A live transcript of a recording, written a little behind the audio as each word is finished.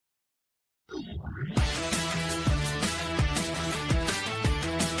The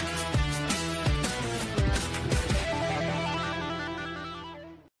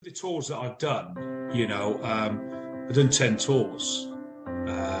tours that I've done, I've done 10 tours,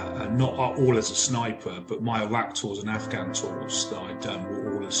 and not all as a sniper, but my Iraq tours and Afghan tours that I've done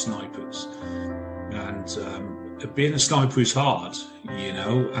were all as snipers. And being a sniper is hard,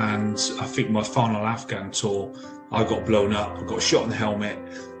 and I think my final Afghan tour, I got blown up, I got shot in the helmet,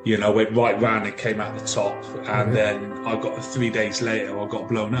 went right round and came out the top, and then I got 3 days later, I got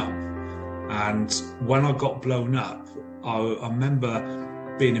blown up. And when I got blown up, I remember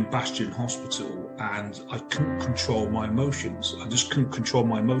being in Bastion Hospital, and I couldn't control my emotions. I just couldn't control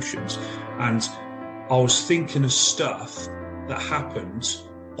my emotions. And I was thinking of stuff that happened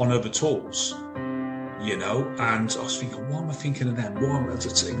on other tours, and I was thinking, why am I thinking of them? Why am I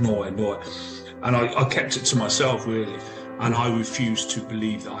just ignore it? And I kept it to myself, really. And I refused to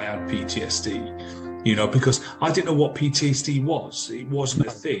believe that I had PTSD, because I didn't know what PTSD was. It wasn't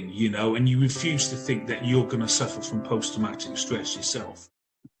a thing, and you refuse to think that you're going to suffer from post-traumatic stress yourself.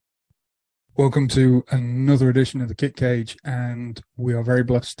 Welcome to another edition of the Kit Cage, and we are very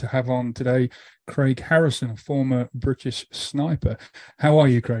blessed to have on today Craig Harrison, a former British sniper. How are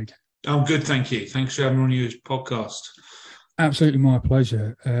you, Craig? I'm good, thank you. Thanks for having me on your podcast. Absolutely my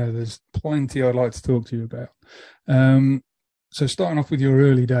pleasure. There's plenty I'd like to talk to you about. So starting off with your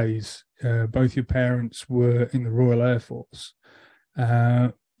early days, both your parents were in the Royal Air Force,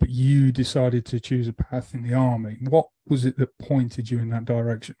 but you decided to choose a path in the army. What was it that pointed you in that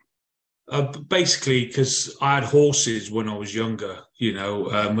direction? Basically, because I had horses when I was younger,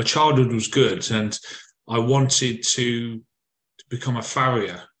 my childhood was good, and I wanted to become a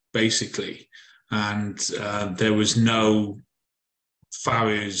farrier, basically. And there was no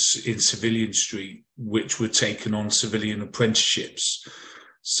farriers in Civilian Street, which were taking on civilian apprenticeships.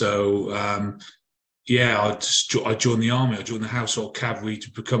 So, I joined the army. I joined the Household Cavalry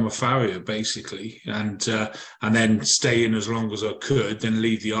to become a farrier, basically, and then stay in as long as I could, then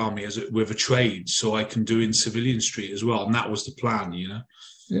leave the army with a trade, so I can do in Civilian Street as well. And that was the plan, Yeah,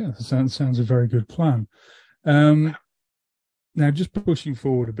 that sounds a very good plan. Now, just pushing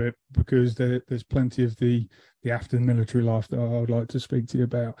forward a bit, because there's plenty of the after military life that I would like to speak to you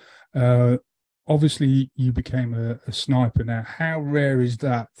about. Obviously, you became a sniper. Now, how rare is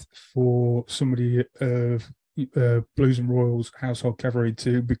that for somebody of Blues and Royals Household Cavalry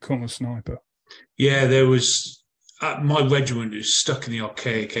to become a sniper? Yeah, there was... my regiment was stuck in the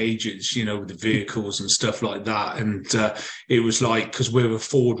archaic ages, with the vehicles and stuff like that. And it was like, because we were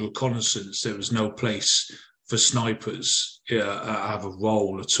forward reconnaissance, there was no place for snipers have a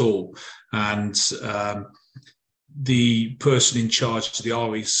role at all. And the person in charge of the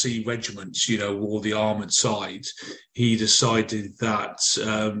RAC regiments, all the armoured side, he decided that,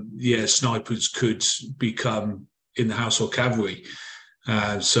 snipers could become in the Household Cavalry.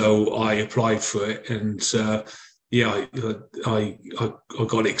 So I applied for it, and I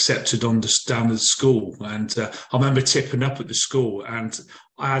got accepted down to the school. And I remember tipping up at the school, and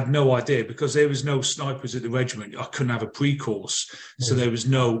I had no idea, because there was no snipers at the regiment. I couldn't have a pre-course, so there was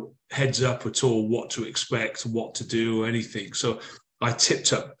no heads up at all what to expect, what to do, or anything. So I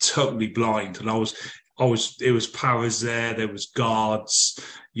tipped up totally blind, and it was paras there was guards,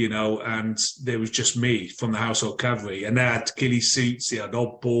 and there was just me from the Household Cavalry. And they had ghillie suits, they had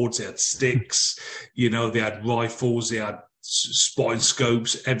odd boards, they had sticks, they had rifles, they had spotting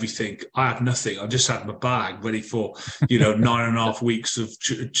scopes, everything. I had nothing. I just had my bag ready for, 9.5 weeks of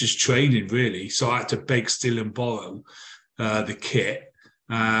just training, really. So I had to beg, steal and borrow the kit.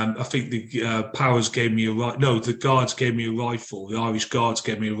 I think the powers gave me the guards gave me a rifle. The Irish guards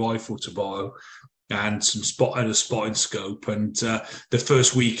gave me a rifle to borrow, and a spotting scope. And the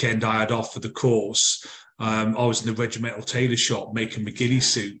first weekend I had off for the course, I was in the regimental tailor shop making my ghillie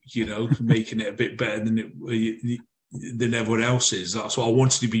suit, making it a bit better than everyone else's. That's what I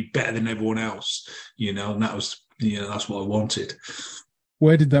wanted, to be better than everyone else, and that was, that's what I wanted.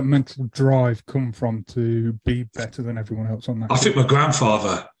 Where did that mental drive come from to be better than everyone else on that? I think my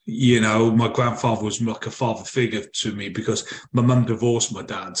grandfather, my grandfather was like a father figure to me, because my mum divorced my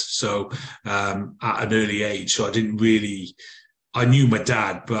dad. So at an early age, so I knew my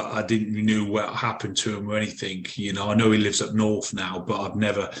dad, but I didn't know what happened to him or anything. I know he lives up north now, but I've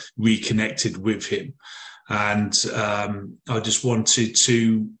never reconnected with him. And I just wanted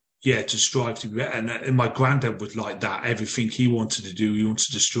to strive to be better. And my granddad was like that. Everything he wanted to do, he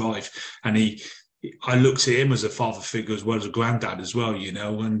wanted to strive. And I looked at him as a father figure as well as a granddad as well,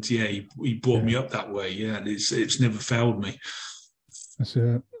 and he brought me up that way. Yeah, and it's never failed me. That's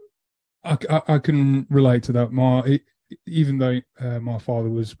I can relate to that more. even though my father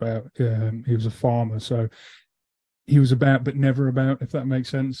was he was a farmer, so he was about but never about, if that makes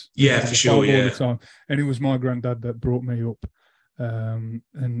sense. Yeah, for sure. Yeah, all the time. And it was my granddad that brought me up, and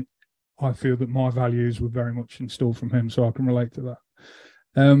I feel that my values were very much installed from him, so I can relate to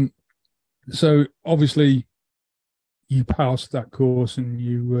that. So obviously, you passed that course and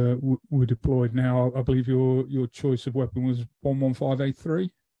you were deployed. Now, I believe your choice of weapon was 115A3.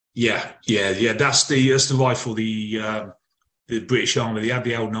 Yeah. That's the rifle. The British Army, they had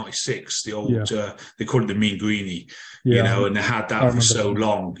the L96, the old they call it the Mean Greenie, and they had that for so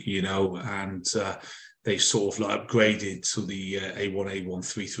long, and they sort of like upgraded to the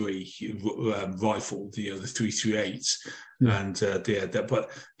A1A133 rifle, the 338, and but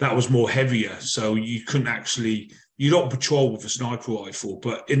that was more heavier, so you couldn't actually. You don't patrol with a sniper rifle,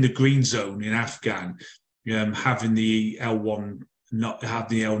 but in the green zone in Afghan, having the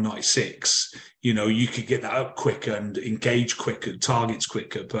L96, you could get that up quicker and engage quicker, targets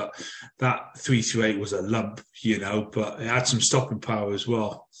quicker. But that 338 was a lump, but it had some stopping power as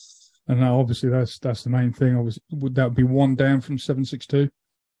well. And now, obviously, that's the main thing. Would that be one down from 7.62?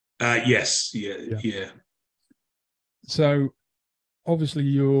 Yes, yeah. So, obviously,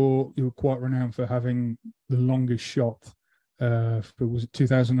 you're quite renowned for having the longest shot. Was it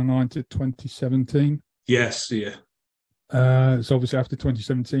 2009 to 2017? Yes, yeah. So obviously after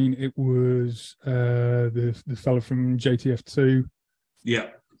 2017, it was the fellow from JTF2,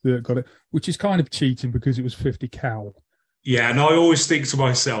 that got it, which is kind of cheating because it was 50 cal. Yeah, and I always think to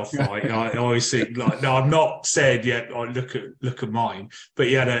myself, right? I always think like, no, I've not said yet. I look at mine, but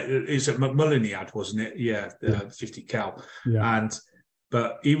it's at Macmillan he had, wasn't it? Yeah, 50 cal,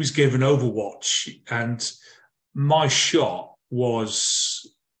 but he was given Overwatch, and my shot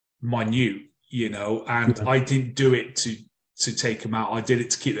was minute. And I didn't do it to take them out. I did it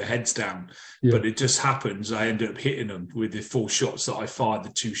to keep their heads down. Yeah. But it just happens I ended up hitting them with the 4 shots that I fired.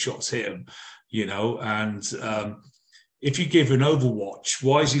 The 2 shots hit them, and if you give an Overwatch,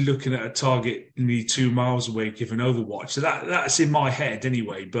 why is he looking at a target nearly 2 miles away giving Overwatch? So that's in my head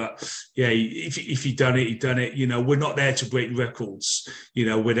anyway. But yeah, if he done it, he done it. We're not there to break records.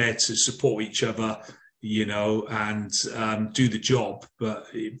 We're there to support each other. And do the job. But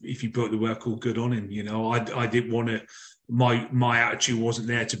if he broke the record, good on him. I didn't want to. My attitude wasn't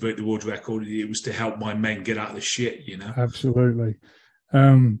there to break the world record. It was to help my men get out of the shit. Absolutely.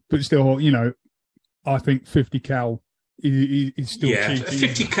 But still, I think 50 cal is still cheating.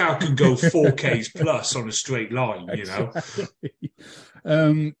 50 cal can go 4Ks plus on a straight line. Exactly.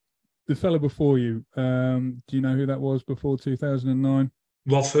 The fellow before you, do you know who that was before 2009?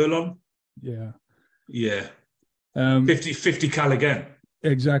 Rob Furlong. Yeah. Yeah. 50 cal again.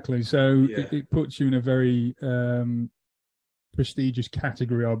 Exactly. So it puts you in a very prestigious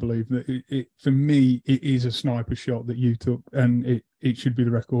category, I believe. That for me, it is a sniper shot that you took, and it should be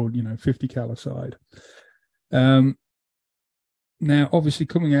the record, 50 cal aside. Now, obviously,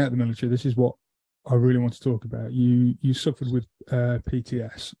 coming out of the military, this is what I really want to talk about. You suffered with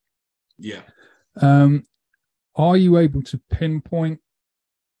PTS. Yeah. Are you able to pinpoint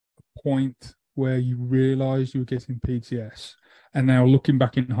a point where you realised you were getting PTS? And now looking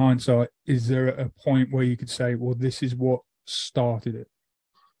back in hindsight, is there a point where you could say, well, this is what started it?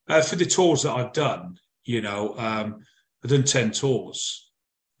 For the tours that I've done, I've done 10 tours,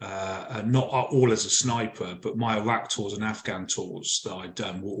 not all as a sniper, but my Iraq tours and Afghan tours that I've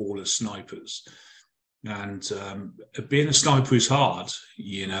done were all as snipers. And being a sniper is hard,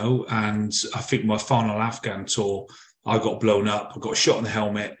 and I think my final Afghan tour, I got blown up. I got shot in the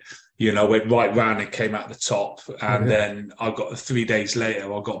helmet. Went right round and came out the top. And then I got 3 days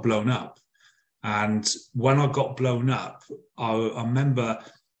later, I got blown up. And when I got blown up, I remember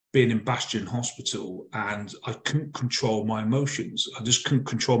being in Bastion Hospital and I couldn't control my emotions. I just couldn't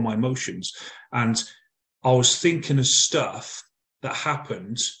control my emotions. And I was thinking of stuff that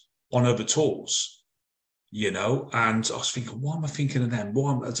happened on other tours, and I was thinking, why am I thinking of them?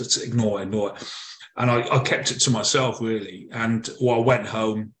 Why am I just ignore it? And I kept it to myself, really. And I went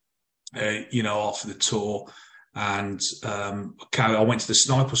home, after the tour, and I went to the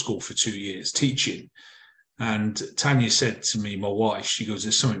sniper school for 2 years teaching. And Tanya said to me, my wife, she goes,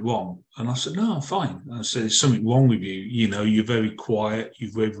 "There's something wrong." And I said, "No, I'm fine." I said, "There's something wrong with you. You're very quiet.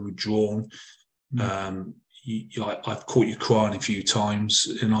 You're very withdrawn. I've caught you crying a few times."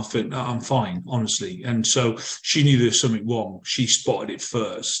 And I think, "No, I'm fine, honestly." And so she knew there was something wrong. She spotted it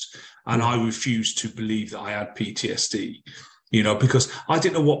first. And I refused to believe that I had PTSD. Because I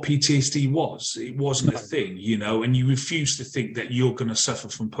didn't know what PTSD was. It wasn't a thing, and you refuse to think that you're going to suffer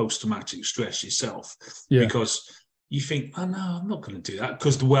from post-traumatic stress yourself because you think, "Oh, no, I'm not going to do that,"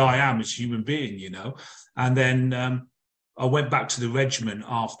 because the way I am as a human being, And then I went back to the regiment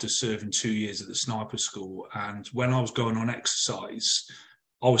after serving 2 years at the sniper school. And when I was going on exercise,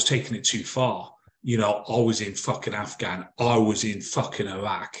 I was taking it too far. You know, I was in fucking Afghan. I was in fucking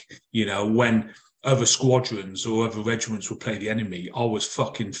Iraq. You know, when other squadrons or other regiments would play the enemy, I was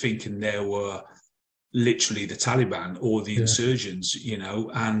fucking thinking they were literally the Taliban or the insurgents, you know,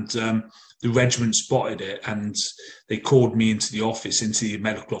 and the regiment spotted it and they called me into the office, into the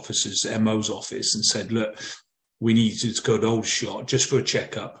medical officer's MO's office and said, look, we need you to go to Aldershot just for a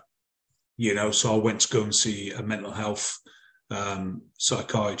checkup, you know. So I went to go and see a mental health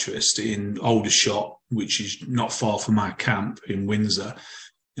psychiatrist in Aldershot, which is not far from our camp in Windsor.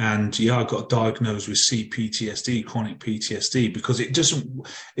 And yeah, I got diagnosed with CPTSD, chronic PTSD, because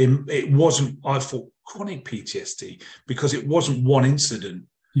it wasn't, I thought chronic PTSD, because it wasn't one incident.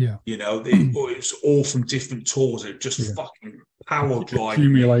 Yeah. You know, it's all from different tours. It just fucking power drive.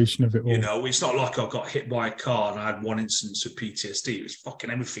 Accumulation of it all. You know, it's not like I got hit by a car and I had one instance of PTSD. It was fucking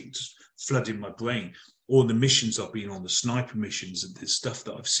everything just flooding my brain. All the missions I've been on, the sniper missions and the stuff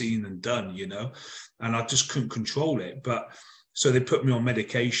that I've seen and done, you know, and I just couldn't control it. But so they put me on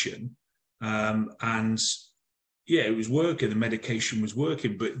medication, and yeah, it was working. The medication was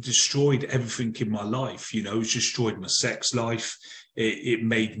working, but it destroyed everything in my life. You know, it destroyed my sex life. It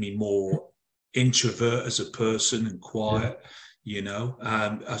made me more introvert as a person and quiet. You know,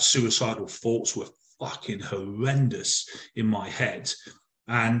 suicidal thoughts were fucking horrendous in my head.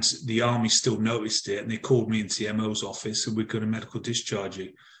 And the army still noticed it, and they called me into the MO's office, and we're going to medical discharge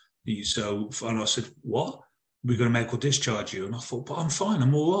you. So, and I said, what? We're going to medical discharge you. And I thought, but I'm fine.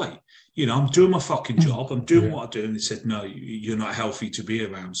 I'm all right. You know, I'm doing my fucking job. I'm doing what I do. And they said, no, you're not healthy to be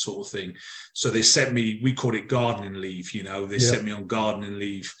around, sort of thing. So they sent me, we called it gardening leave, you know, they sent me on gardening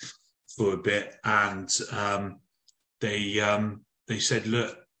leave for a bit. And they said,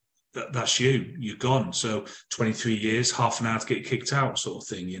 look, that's you're gone. So 23 years, half an hour to get kicked out, sort of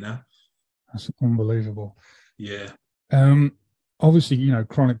thing, you know. That's unbelievable. Yeah. Obviously, you know,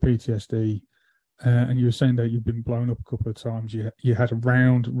 chronic PTSD, and you were saying that you've been blown up a couple of times. You had a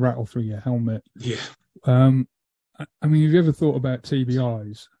round rattle through your helmet. Yeah. I mean, have you ever thought about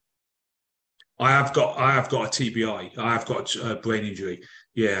TBIs? I have got a TBI. I have got a brain injury.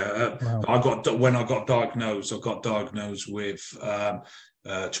 Yeah. Wow. When I got diagnosed with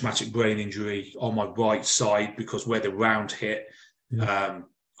traumatic brain injury on my right side, because where the round hit, I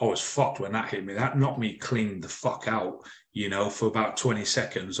was fucked when that hit me. That knocked me clean the fuck out. You know, for about 20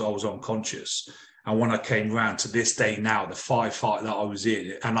 seconds, I was unconscious. And when I came round to this day now, the firefight that I was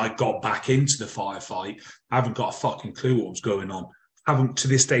in, and I got back into the firefight, I haven't got a fucking clue what was going on. Haven't to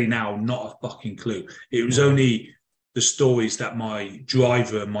this day now, not a fucking clue. It was only the stories that my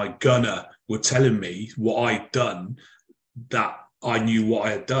driver and my gunner were telling me what I'd done that I knew what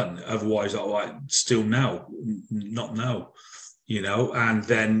I had done. Otherwise, I still now, not know, you know. And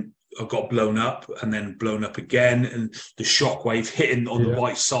then I got blown up and then blown up again, and the shockwave hitting on the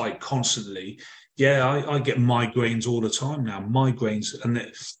right side constantly. Yeah, I get migraines all the time now. Migraines, and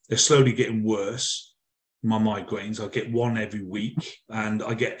they're slowly getting worse. My migraines, I get one every week, and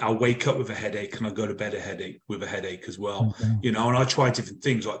I wake up with a headache, and I go to bed with a headache as well. Okay. You know, and I try different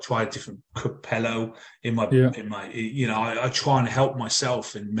things. I try a different pillow in my, you know, I try and help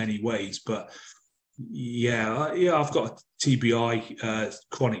myself in many ways, but. I've got a TBI,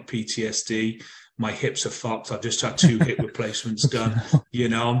 chronic PTSD. My hips are fucked. I've just had 2 hip replacements done. You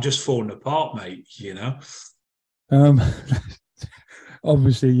know, I'm just falling apart, mate, you know.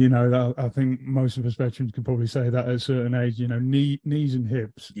 Obviously, you know, I think most of us veterans can probably say that at a certain age, you know, knees and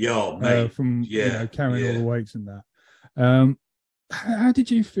hips. Yeah, mate. From you know, carrying all the weights and that. How did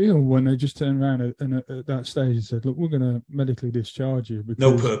you feel when they just turned around at that stage and said, look, we're going to medically discharge you? Because...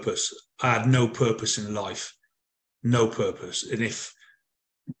 No purpose. I had no purpose in life. No purpose. And if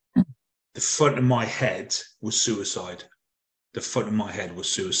the front of my head was suicide,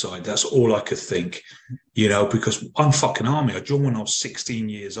 that's all I could think, you know, because I'm fucking army. I joined when I was 16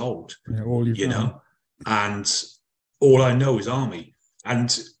 years old, you know, and all I know is army. And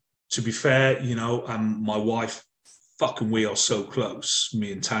to be fair, you know, my wife, fucking we are so close,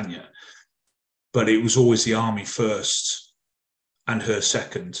 me and Tanya, but it was always the army first and her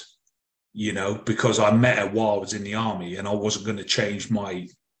second, you know, because I met her while I was in the army and I wasn't going to change my,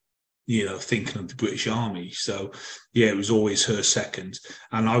 you know, thinking of the British Army. So yeah, it was always her second,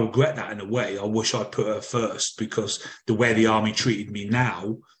 and I regret that in a way. I wish I put her first, because the way the army treated me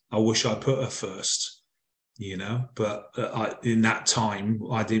now, I wish I put her first, you know, but in that time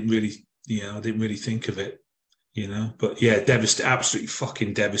I didn't really think of it. You know, but yeah, absolutely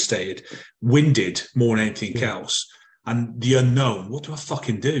fucking devastated, winded more than anything else. And the unknown, what do I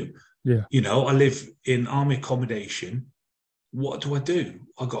fucking do? Yeah. You know, I live in army accommodation what do I do?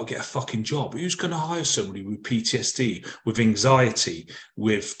 I got to get a fucking job. Who's going to hire somebody with PTSD, with anxiety,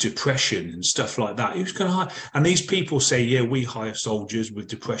 with depression and stuff like that? Who's going to hire? And these people say, yeah, we hire soldiers with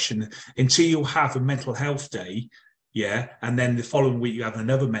depression until you have a mental health day. Yeah. And then the following week you have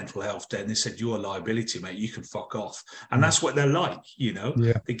another mental health day and they said, you're a liability, mate. You can fuck off. And that's what they're like, you know,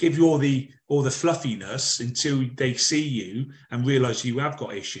 they give you all the fluffiness until they see you and realize you have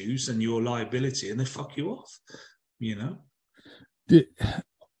got issues and you're a liability and they fuck you off, you know?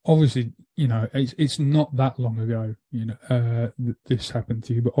 Obviously, you know, it's not that long ago, you know, that this happened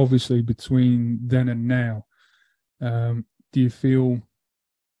to you, but obviously between then and now, do you feel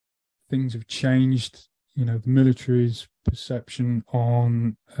things have changed? You know, the military's perception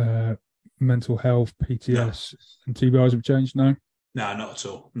on mental health, PTS, and TBIs have changed? No, not at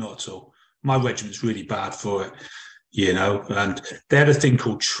all. Not at all. My regiment's really bad for it, you know, and they had a thing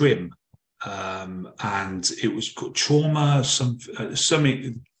called TRIM, and it was called trauma,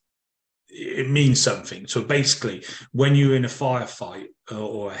 something. It means something. So basically, when you're in a firefight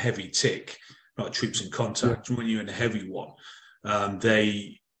or a heavy tick, not troops in contact, when you're in a heavy one,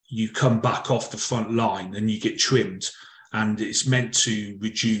 you come back off the front line and you get trimmed, and it's meant to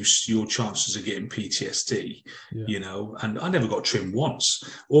reduce your chances of getting PTSD, you know, and I never got trimmed once.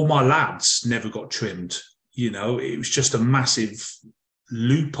 All my lads never got trimmed, you know, it was just a massive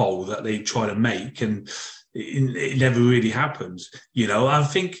loophole that they try to make, and it never really happened, you know. I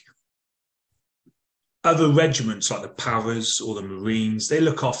think other regiments like the Paras or the Marines, they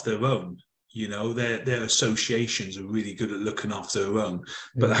look after their own. You know, their associations are really good at looking after their own,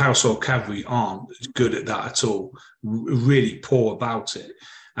 but the Household Cavalry aren't good at that at all. Really poor about it,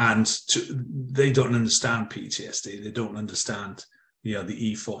 and they don't understand PTSD. They don't understand, you know, the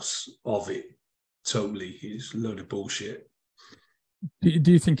ethos of it. Totally, it's a load of bullshit.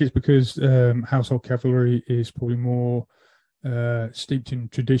 Do you think it's because Household Cavalry is probably more steeped in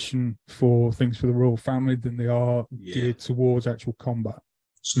tradition for things for the royal family than they are geared towards actual combat?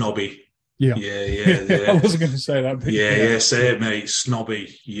 Snobby. Yeah. I wasn't going to say that. But say it, mate.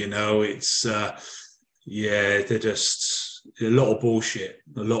 Snobby. You know, it's they're just a lot of bullshit.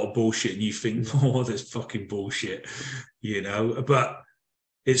 And you think, oh, there's fucking bullshit, you know. But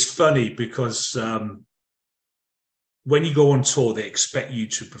it's funny because when you go on tour, they expect you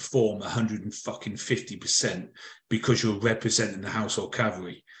to perform 150% because you're representing the Household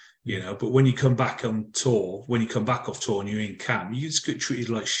Cavalry. You know, but when you come back on tour, off tour and you're in camp, you just get treated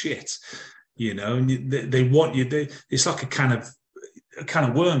like shit, you know, and they want you, it's like a can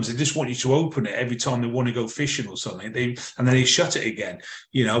of worms. They just want you to open it every time they want to go fishing or something. And then they shut it again.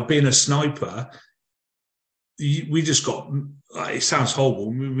 You know, being a sniper, we just got, it sounds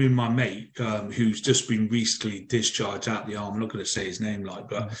horrible. Me and my mate, who's just been recently discharged out the army, I'm not going to say his name,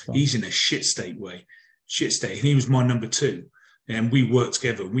 but he's in a shit state. And he was my number 2. And we worked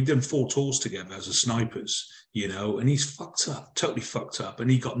together. We done 4 tours together as a snipers, you know, and he's fucked up, totally fucked up. And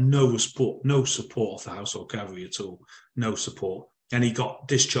he got no support off the Household Cavalry at all. No support. And he got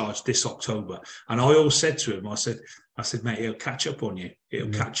discharged this October. And I always said to him, I said, mate, it'll catch up on you.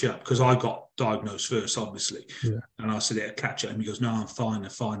 It'll catch up. Because I got diagnosed first, obviously. Yeah. And I said, it'll catch up. And he goes, no, I'm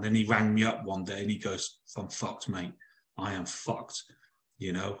fine. Then he rang me up one day and he goes, I'm fucked, mate. I am fucked.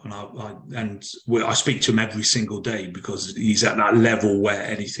 You know, and I speak to him every single day because he's at that level where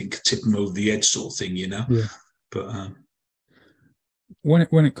anything could tip him over the edge, sort of thing. You know. Yeah. But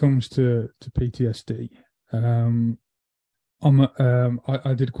when it comes to PTSD,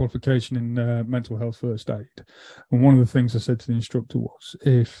 I did a qualification in mental health first aid, and one of the things I said to the instructor was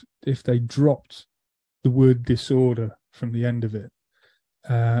if they dropped the word disorder from the end of it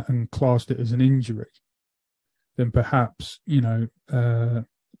and classed it as an injury, then perhaps, you know,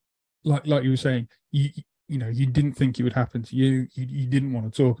 like you were saying, you know, you didn't think it would happen to you. You didn't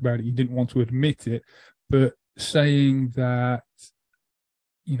want to talk about it. You didn't want to admit it. But saying that,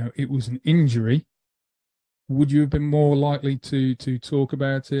 you know, it was an injury, would you have been more likely to talk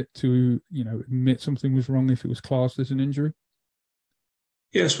about it, to, you know, admit something was wrong if it was classed as an injury?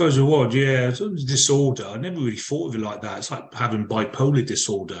 Yeah, I suppose it would. Yeah, it was disorder. I never really thought of it like that. It's like having bipolar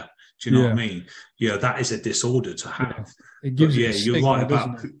disorder. Do you know what I mean? Yeah, that is a disorder to have. Yeah. It gives you're right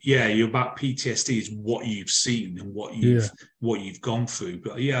about you're about PTSD is what you've seen and what you've gone through.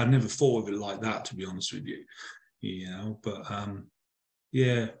 But yeah, I never thought of it like that, to be honest with you. You know, but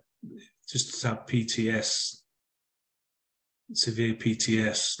just to have PTS, severe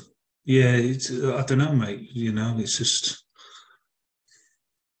PTS. Yeah, it's I don't know, mate. You know, it's just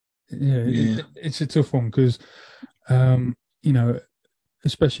it's a tough one because you know,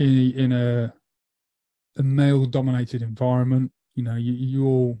 especially in a male-dominated environment, You know, you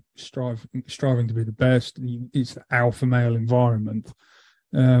all striving to be the best. It's the alpha male environment.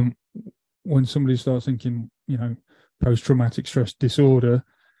 When somebody starts thinking, you know, post-traumatic stress disorder,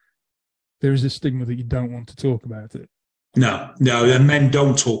 there is a stigma that you don't want to talk about it. No, and men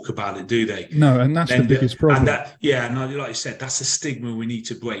don't talk about it, do they? No, and that's the biggest problem. And like you said, that's a stigma we need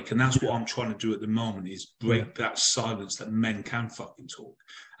to break, and that's what I'm trying to do at the moment, is break that silence that men can fucking talk.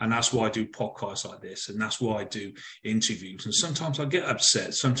 And that's why I do podcasts like this, and that's why I do interviews. And sometimes I get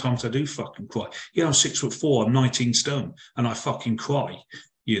upset, sometimes I do fucking cry. You know, I'm 6'4", I'm 19 stone, and I fucking cry,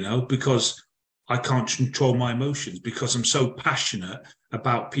 you know, because I can't control my emotions, because I'm so passionate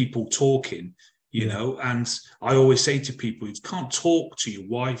about people talking. You know, and I always say to people, you can't talk to your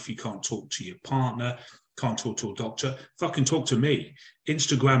wife, you can't talk to your partner, can't talk to a doctor, fucking talk to me.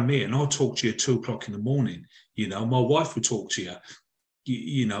 Instagram me, and I'll talk to you at 2:00 in the morning. You know, my wife will talk to you,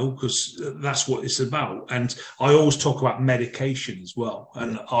 you know, because that's what it's about. And I always talk about medication as well.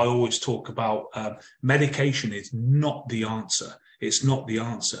 And I always talk about medication is not the answer. It's not the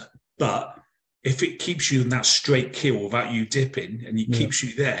answer. But if it keeps you in that straight kill without you dipping, and it keeps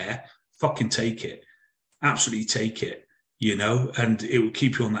you there, fucking take it. Absolutely take it, you know, and it will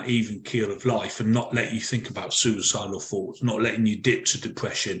keep you on that even keel of life and not let you think about suicidal thoughts, not letting you dip to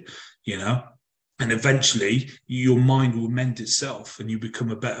depression, you know. And eventually your mind will mend itself and you become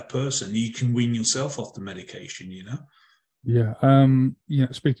a better person. You can wean yourself off the medication, you know. Yeah.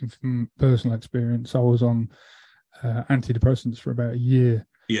 Speaking from personal experience, I was on antidepressants for about a year.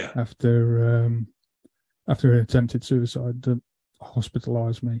 Yeah. After an attempted suicide that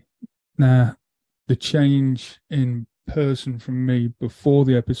hospitalized me. Now, the change in person from me before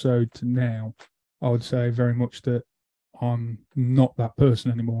the episode to now, I would say very much that I'm not that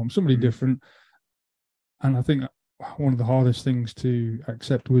person anymore. I'm somebody different. And I think one of the hardest things to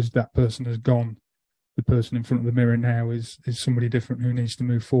accept was that person has gone. The person in front of the mirror now is somebody different who needs to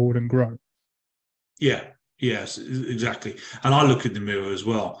move forward and grow. Yeah, yes, exactly. And I look in the mirror as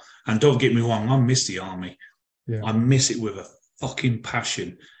well. And don't get me wrong, I miss the army. Yeah. I miss it with a fucking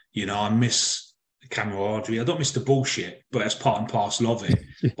passion. You know, I miss the camaraderie. I don't miss the bullshit, but it's part and parcel of it.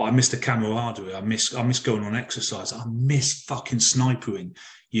 But I miss the camaraderie. I miss going on exercise. I miss fucking snipering.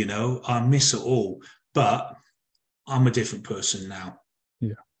 You know, I miss it all. But I'm a different person now.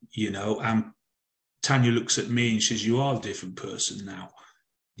 Yeah. You know, and Tanya looks at me and says, "You are a different person now.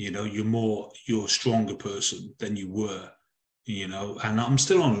 You know, you're a stronger person than you were." You know, and I'm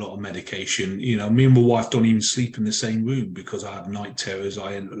still on a lot of medication. You know, me and my wife don't even sleep in the same room because I have night terrors.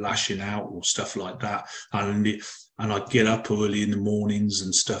 I end up lashing out or stuff like that. And I get up early in the mornings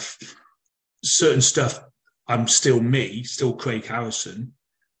and stuff. Certain stuff, I'm still me, still Craig Harrison,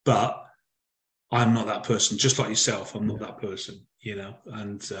 but I'm not that person. Just like yourself, I'm not that person, you know,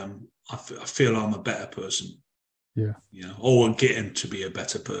 and I feel I'm a better person. Yeah. You know, or getting to be a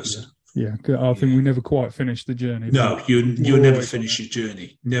better person. Yeah, I think we never quite finished the journey. No, you never finish your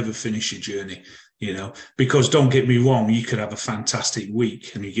journey. Never finish your journey, you know, because don't get me wrong, you could have a fantastic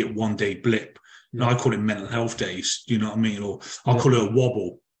week and you get one day blip. Yeah. I call it mental health days, you know what I mean? Or I call it a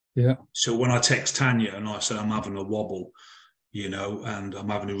wobble. Yeah. So when I text Tanya and I say I'm having a wobble, you know, and I'm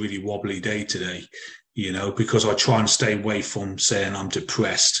having a really wobbly day today, you know, because I try and stay away from saying I'm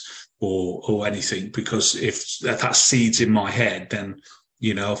depressed or anything, because if that seeds in my head, then,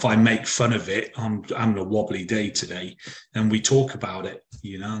 you know, if I make fun of it, I'm having a wobbly day today, and we talk about it,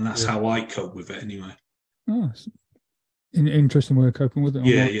 you know, and that's how I cope with it anyway. Oh, interesting way of coping with it.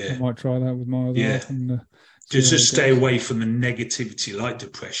 I might try that with my other life. And, just stay away from the negativity like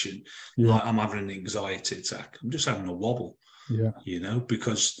depression. Like I'm having an anxiety attack. I'm just having a wobble. Yeah. You know,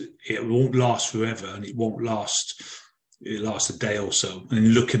 because it won't last forever, and it won't last. It lasts a day or so, and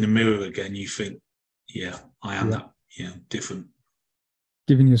you look in the mirror again, you think, I am that, you know, different.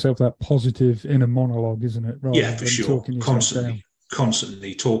 Giving yourself that positive inner monologue, isn't it? Rather for sure.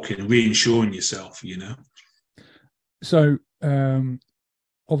 Constantly talking, reassuring yourself, you know. So,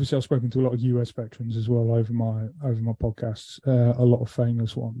 obviously, I've spoken to a lot of US veterans as well over my podcasts, a lot of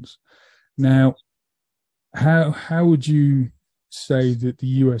famous ones. Now, how would you say that the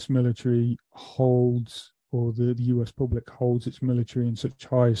US military holds, or the US public holds its military in such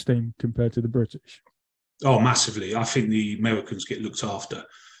high esteem compared to the British? Oh, massively. I think the Americans get looked after,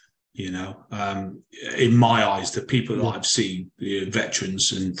 you know. In my eyes, the people that I've seen, the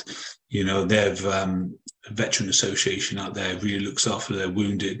veterans, and, you know, they've a veteran association out there really looks after their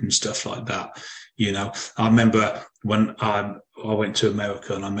wounded and stuff like that. You know, I remember when I went to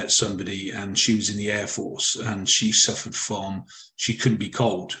America and I met somebody, and she was in the Air Force, and she suffered from, she couldn't be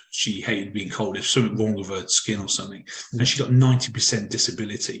cold. She hated being cold. If something wrong with her skin or something, and she got 90%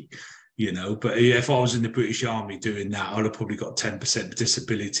 disability. But if I was in the British Army doing that, I'd have probably got 10%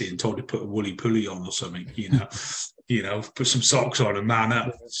 disability and told to put a woolly pulley on or something, put some socks on and man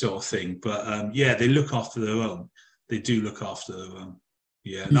up sort of thing. But they look after their own. They do look after their own.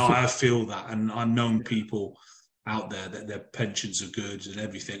 Yeah, no, I feel that. And I've known people out there that their pensions are good and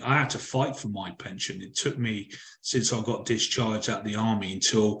everything. I had to fight for my pension. It took me since I got discharged out of the army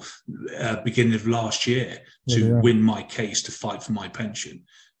until beginning of last year to win my case to fight for my pension,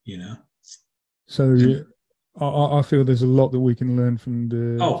 So I feel there's a lot that we can learn from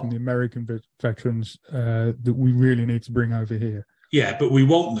the American veterans that we really need to bring over here. Yeah, but we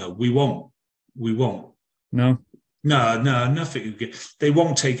won't though. We won't. No, nothing. They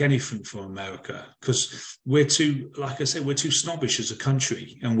won't take anything from America because we're too, like I said, we're too snobbish as a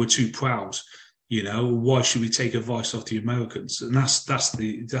country and we're too proud. Why should we take advice off the Americans? And that's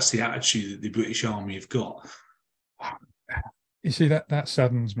the attitude that the British Army have got. You see, that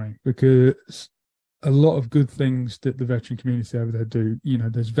saddens me because a lot of good things that the veteran community over there do.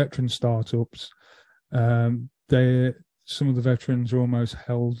 There's veteran startups. Some of the veterans are almost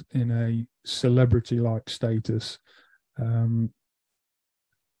held in a celebrity-like status. And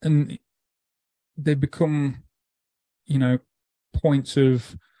they become, points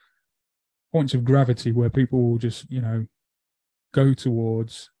of gravity where people will just, go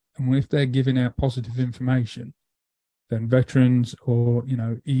towards. And if they're giving out positive information, then veterans or,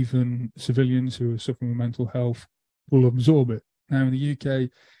 even civilians who are suffering with mental health will absorb it. Now in the UK,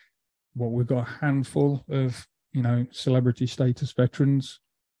 we've got a handful of, celebrity status veterans.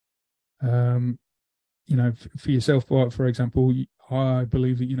 For yourself, for example, I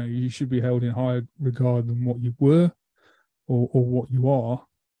believe that, you should be held in higher regard than what you were or what you are.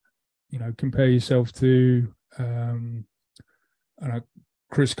 Compare yourself to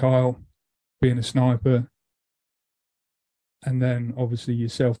Chris Kyle being a sniper, and then obviously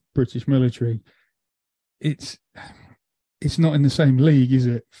yourself, British military. It's not in the same league, is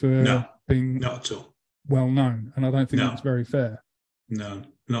it, for being not at all well known? And I don't think that's very fair. No,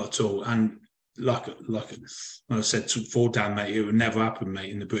 not at all. And like I said before, Dan, mate, it would never happen,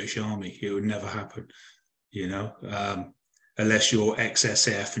 mate, in the British Army. It would never happen, unless you're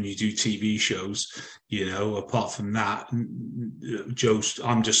ex-SF and you do TV shows, apart from that, I'm just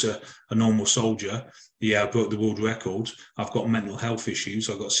a normal soldier. Yeah, I broke the world record. I've got mental health issues.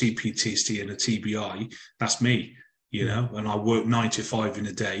 I've got PTSD and a TBI. That's me, and I work 9 to 5 in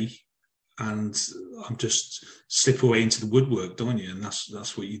a day and I'm just slip away into the woodwork, don't you? And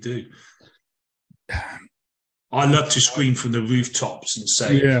that's what you do. I love to scream from the rooftops and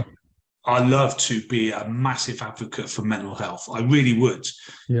say, I love to be a massive advocate for mental health. I really would,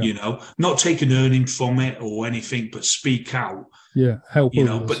 not take an earning from it or anything, but speak out. Yeah, help.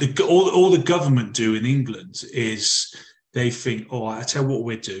 But all the government do in England is they think, I tell you what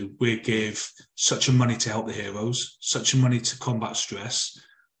we do. We give such a money to help the heroes, such a money to combat stress.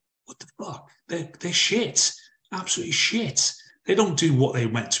 What the fuck? They're shit. Absolutely shit. They don't do what they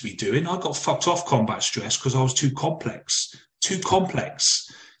meant to be doing. I got fucked off combat stress because I was too complex.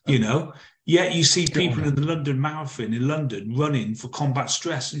 Yet you see people in the London Marathon in London running for combat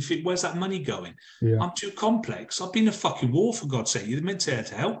stress and you think, where's that money going? I'm too complex. I've been in a fucking war, for God's sake. You're meant to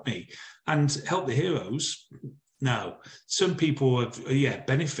help me and help the heroes. No, some people have,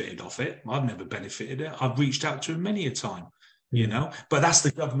 benefited off it. I've never benefited it. I've reached out to them many a time. But that's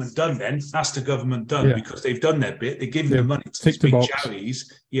the government done then. That's the government done because they've done their bit. They're giving the money to these big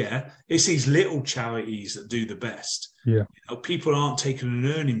charities. Yeah. It's these little charities that do the best. Yeah. People aren't taking an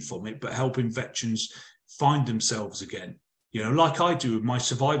earning from it, but helping veterans find themselves again. Like I do with my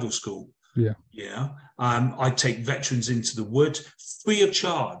survival school. Yeah. I take veterans into the wood free of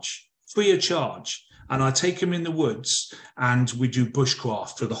charge. And I take them in the woods and we do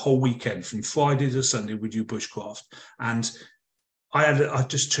bushcraft for the whole weekend. From Friday to Sunday, we do bushcraft. And I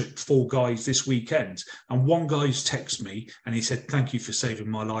just took 4 guys this weekend, and one guy's texted me and he said, "Thank you for saving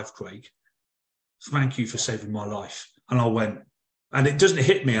my life, Craig. Thank you for saving my life." And I went, and it doesn't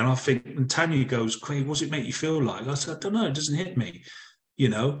hit me. And I think, and Tanya goes, "Craig, what does it make you feel like?" I said, "I don't know. It doesn't hit me."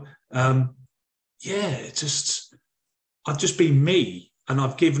 I've just been me, and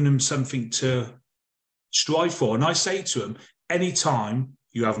I've given them something to strive for. And I say to them, anytime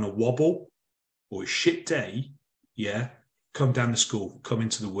you're having a wobble or a shit day, come down to school, come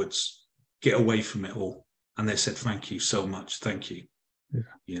into the woods, get away from it all. And they said, "Thank you so much. Thank you."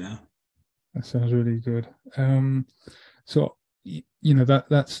 That sounds really good. So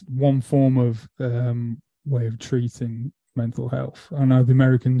that's one form of way of treating mental health. I know the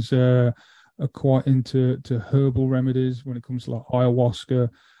Americans are quite into herbal remedies when it comes to like ayahuasca.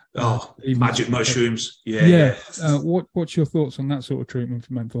 Oh, magic mushrooms. Yeah, yeah. yeah. What's your thoughts on that sort of treatment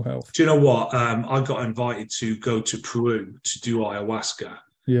for mental health? Do you know what? I got invited to go to Peru to do ayahuasca.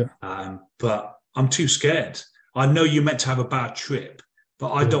 Yeah. But I'm too scared. I know you're meant to have a bad trip,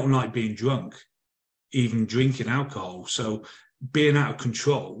 but I don't like being drunk, even drinking alcohol. So being out of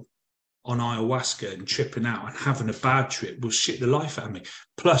control on ayahuasca and tripping out and having a bad trip will shit the life out of me.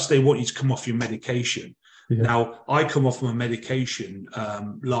 Plus, they want you to come off your medication. Yeah. Now, I come off my medication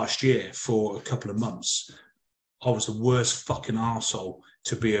last year for a couple of months. I was the worst fucking arsehole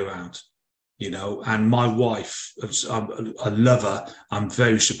to be around, you know, and my wife, I love her. I'm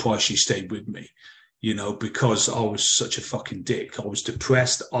very surprised she stayed with me, you know, because I was such a fucking dick. I was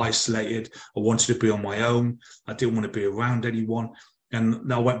depressed, isolated. I wanted to be on my own. I didn't want to be around anyone.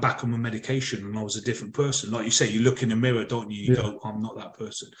 And I went back on my medication and I was a different person. Like you say, you look in the mirror, don't you? You go, I'm not that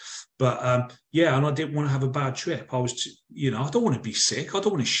person. But yeah, and I didn't want to have a bad trip. I was, you know, I don't want to be sick. I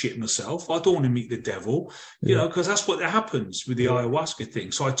don't want to shit myself. I don't want to meet the devil, you know, because that's what happens with the ayahuasca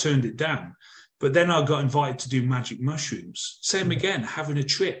thing. So I turned it down. But then I got invited to do magic mushrooms. Same again, having a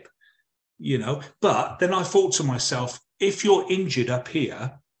trip, you know. But then I thought to myself, if you're injured up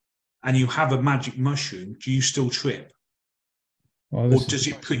here and you have a magic mushroom, do you still trip? Or does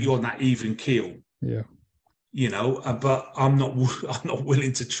it put you on that even keel? Yeah, you know. But I'm not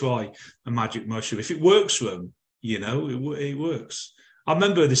willing to try a magic mushroom. If it works for them, you know, it works. I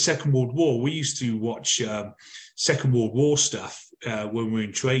remember the Second World War. We used to watch Second World War stuff when we were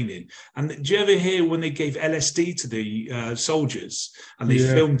in training. And do you ever hear when they gave LSD to the soldiers and they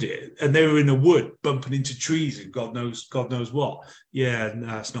filmed it and they were in a wood bumping into trees and God knows what? Yeah, no,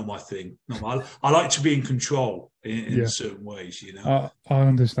 that's not my thing. I like to be in control in certain ways, you know. I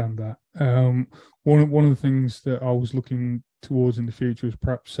understand that. One of the things that I was looking towards in the future was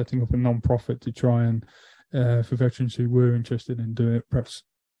perhaps setting up a non-profit to try and for veterans who were interested in doing it, perhaps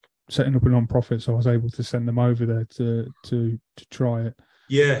setting up a non-profit so I was able to send them over there to try it.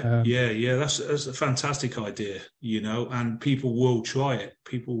 Yeah, that's a fantastic idea, you know, and people will try it.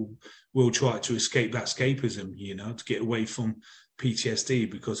 People will try it to escape that escapism, you know, to get away from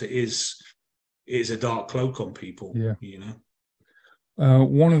PTSD, because it is a dark cloak on people, you know.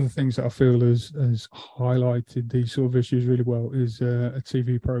 One of the things that I feel has highlighted these sort of issues really well is a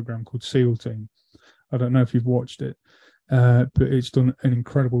TV program called SEAL Team. I don't know if you've watched it, but it's done an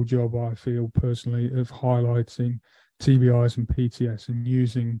incredible job, I feel personally, of highlighting TBIs and PTS and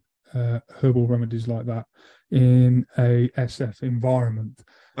using herbal remedies like that in a SF environment.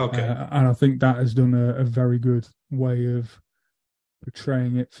 Okay. And I think that has done a very good way of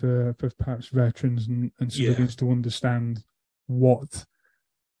portraying it for perhaps veterans and civilians to understand what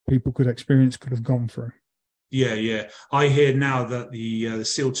people could experience, could have gone through. Yeah. I hear now that the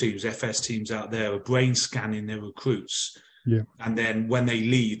SEAL teams, FS teams out there are brain scanning their recruits. Yeah. And then when they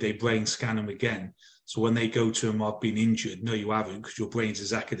leave, they brain scan them again. So when they go to them, I've been injured. No, you haven't, because your brain's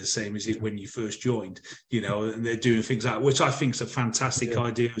exactly the same as it when you first joined, you know, and they're doing things like, which I think is a fantastic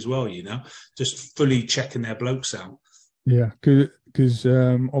idea as well, you know, just fully checking their blokes out. Yeah, because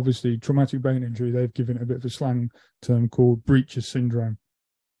obviously traumatic brain injury, they've given it a bit of a slang term called breacher syndrome,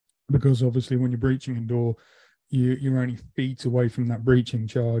 because obviously when you're breaching a door, you're only feet away from that breaching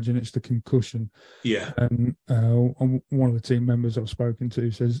charge, and it's the concussion. Yeah. And one of the team members I've spoken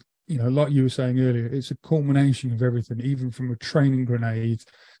to says, you know, like you were saying earlier, it's a culmination of everything, even from a training grenade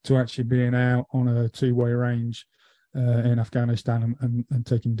to actually being out on a two-way range in Afghanistan and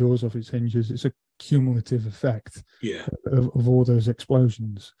taking doors off its hinges. It's a cumulative effect of all those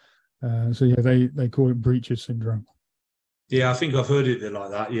explosions. So yeah, they call it breacher syndrome. Yeah, I think I've heard it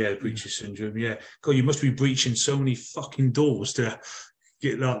like that. Yeah, breacher syndrome. Yeah, God, you must be breaching so many fucking doors to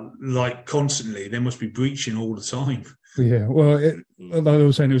get like constantly. They must be breaching all the time. Yeah, well, like I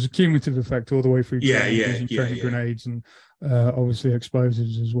was saying, it was a cumulative effect all the way through. Training grenades and obviously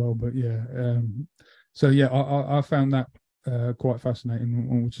explosives as well. But so yeah, I found that quite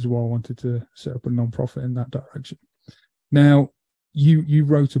fascinating, which is why I wanted to set up a non-profit in that direction. Now, you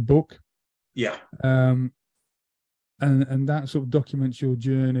wrote a book. Yeah. And that sort of documents your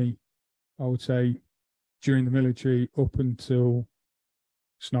journey, I would say, during the military up until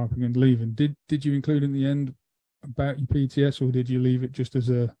sniping and leaving. Did you include in the end about your PTS, or did you leave it just as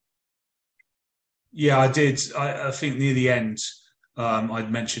a... Yeah, I did. I think near the end,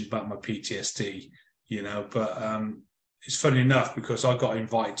 I'd mentioned about my PTSD, you know, but it's funny enough because I got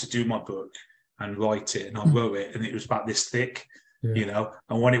invited to do my book and write it, and I wrote it, and it was about this thick. Yeah. You know,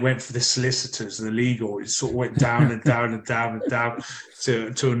 and when it went for the solicitors and the legal, it sort of went down and down and down and down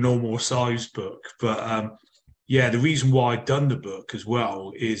to a normal size book. But the reason why I'd done the book as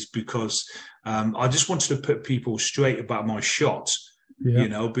well is because I just wanted to put people straight about my shot Yeah. You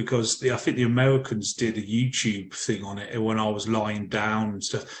know, because I think the Americans did a YouTube thing on it when I was lying down and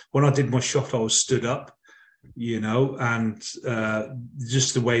stuff. When I did my shot, I was stood up, you know, and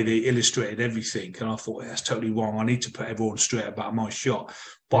just the way they illustrated everything. And I thought, that's totally wrong. I need to put everyone straight about my shot.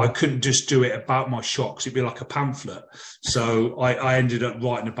 But I couldn't just do it about my shot because it'd be like a pamphlet. So I ended up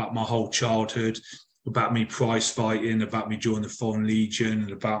writing about my whole childhood, about me prize fighting, about me joining the Foreign Legion,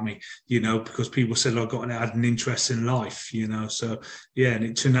 and about me, you know, because people said I had an interest in life, you know. So, yeah, and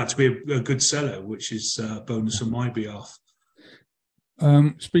it turned out to be a good seller, which is a bonus on my behalf.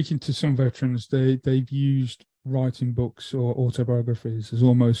 Speaking to some veterans, they've used writing books or autobiographies as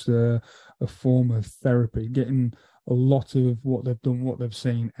almost a form of therapy, getting a lot of what they've done, what they've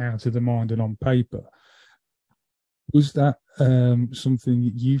seen out of the mind and on paper. Was that something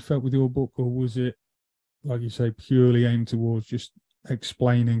that you felt with your book, or was it, like you say, purely aimed towards just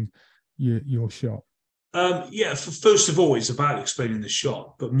explaining your shot? Yeah, first of all, it's about explaining the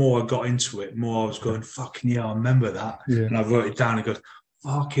shot, but more I got into it, more I was going, fucking yeah, I remember that. Yeah. And I wrote it down and go,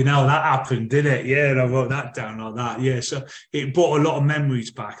 fucking hell, that happened, didn't it? Yeah, and I wrote that down like that. Yeah, so it brought a lot of memories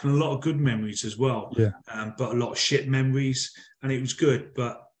back, and a lot of good memories as well. Yeah. But a lot of shit memories, and it was good.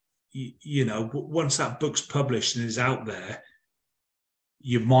 But, you know, once that book's published and is out there,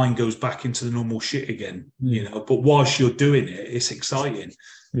 your mind goes back into the normal shit again, you know. But whilst you're doing it, it's exciting.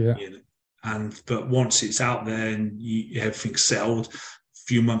 Yeah. You know? But once it's out there and everything's settled, a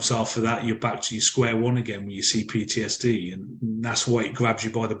few months after that, you're back to your square one again when you see PTSD. And that's why it grabs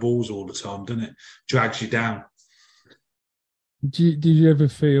you by the balls all the time, doesn't it? Drags you down. Did you ever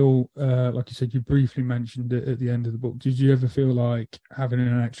feel, like you said, you briefly mentioned it at the end of the book, did you ever feel like having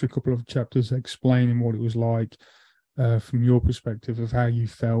an extra couple of chapters explaining what it was like from your perspective of how you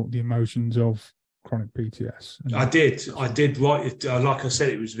felt, the emotions of chronic PTS? I did write it. Like I said,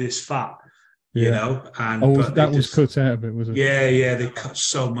 it was this fat, you know. And that was cut out of it, was it? Yeah, they cut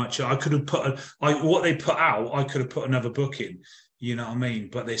so much. I could have put what they put out. I could have put another book in. You know what I mean?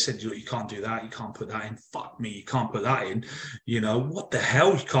 But they said, you can't do that. You can't put that in. Fuck me, you can't put that in. You know, what the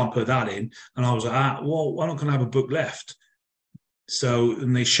hell? You can't put that in. And I was like, well, I'm not going to have a book left. So,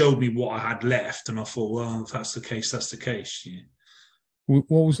 and they showed me what I had left, and I thought, well, if that's the case, that's the case. Yeah. What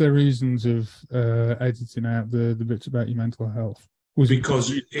was their reasons of editing out the bits about your mental health? Was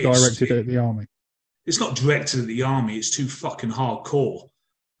because it directed at the army? It's not directed at the army. It's too fucking hardcore,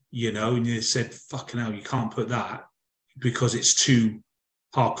 you know. And they said, fucking hell, you can't put that because it's too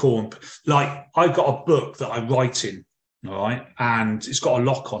hardcore. Like, I got a book that I write in, all right, and it's got a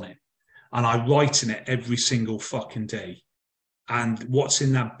lock on it, and I write in it every single fucking day. And what's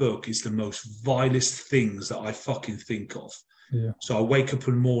in that book is the most vilest things that I fucking think of. Yeah. So I wake up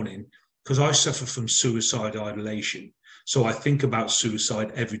in the morning because I suffer from suicide ideation. So I think about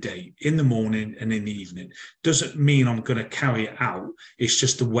suicide every day, in the morning and in the evening. Doesn't mean I'm going to carry it out. It's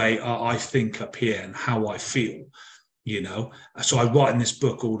just the way I think up here and how I feel, you know. So I write in this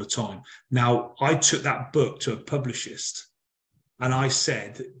book all the time. Now, I took that book to a publicist and I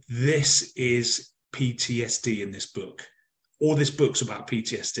said, this is PTSD in this book. All this book's about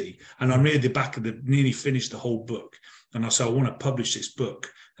PTSD. And I'm near the back of nearly finished the whole book. And I said, I want to publish this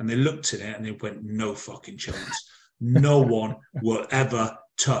book. And they looked at it and they went, no fucking chance. No one will ever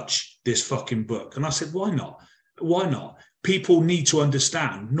touch this fucking book. And I said, why not? Why not? People need to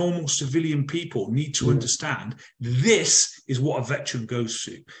understand, normal civilian people need to understand this is what a veteran goes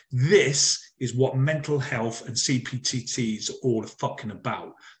through. This is what mental health and CPTT is all fucking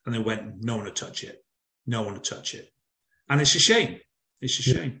about. And they went, no one will touch it. No one will touch it. And it's a shame. It's a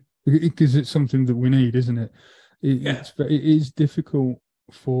shame. Because it's something that we need, isn't it? It is difficult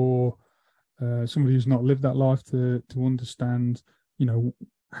for somebody who's not lived that life to understand, you know,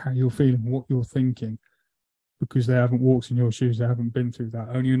 how you're feeling, what you're thinking, because they haven't walked in your shoes, they haven't been through that.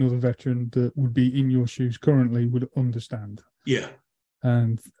 Only another veteran that would be in your shoes currently would understand. Yeah.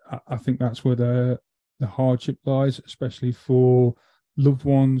 And I think that's where the hardship lies, especially for loved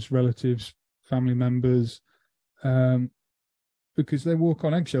ones, relatives, family members, because they walk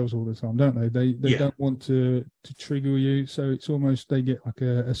on eggshells all the time, don't they? They don't want to trigger you, so it's almost they get like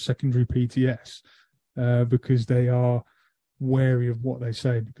a secondary PTS because they are wary of what they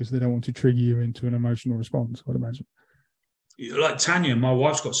say because they don't want to trigger you into an emotional response, I'd imagine. Like Tanya, my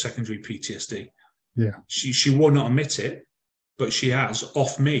wife's got secondary PTSD. Yeah. She will not admit it, but she has,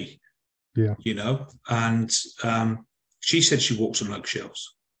 off me. Yeah. You know, and she said she walks on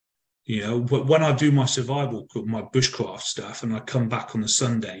eggshells. You know, but when I do my survival, my bushcraft stuff, and I come back on the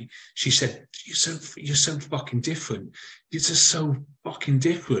Sunday, she said, "You're so fucking different. You're just so fucking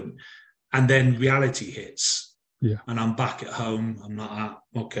different." And then reality hits, and I'm back at home. I'm like,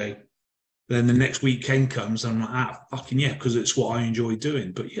 okay, Then the next weekend comes, and I'm like, fucking yeah, because it's what I enjoy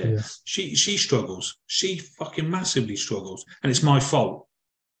doing. But yeah, she struggles. She fucking massively struggles, and it's my fault.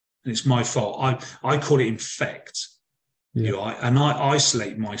 And it's my fault. I call it infect. You know, and I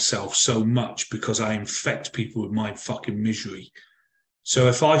isolate myself so much because I infect people with my fucking misery. So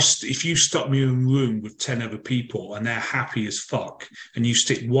if you stuck me in a room with 10 other people and they're happy as fuck, and you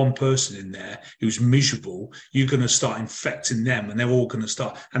stick one person in there who's miserable, you're going to start infecting them, and they're all going to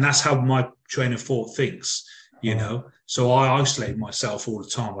start. And that's how my train of thought thinks, you know. So I isolate myself all the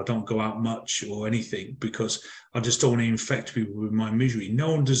time. I don't go out much or anything because I just don't want to infect people with my misery.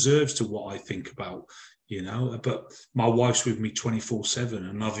 No one deserves to what I think about, you know. But my wife's with me 24/7,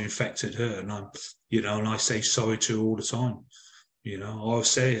 and I've infected her, and I'm, you know, and I say sorry to her all the time. You know, I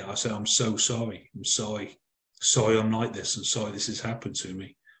say, I'm so sorry. I'm sorry. Sorry I'm like this, and sorry this has happened to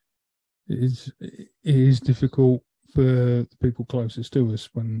me. It is difficult for the people closest to us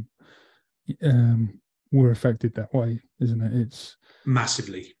when we're affected that way, isn't it? It's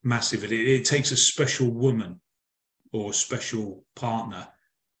massively. It takes a special woman or a special partner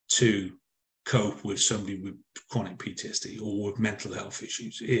to cope with somebody with chronic PTSD or with mental health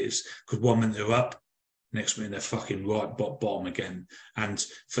issues. It is, because one minute they're up, next minute they're fucking right bottom again. And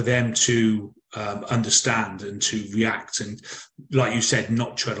for them to understand and to react and, like you said,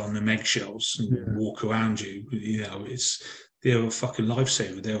 not tread on the eggshells and walk around you, you know, they're a fucking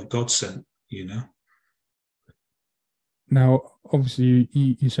lifesaver. They're a godsend, you know. Now, obviously,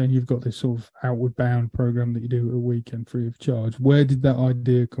 you're saying you've got this sort of outward bound program that you do at a weekend free of charge. Where did that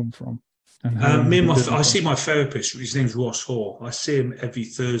idea come from? And I see my therapist. His name's Ross Hoare. I see him every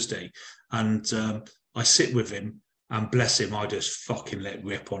Thursday, and I sit with him, and bless him, I just fucking let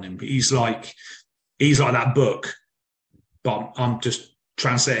rip on him. He's like that book, but I'm just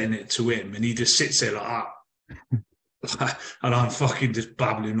translating it to him, and he just sits there like that, and I'm fucking just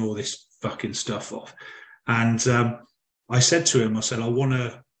babbling all this fucking stuff off. And I said to him, I said, I want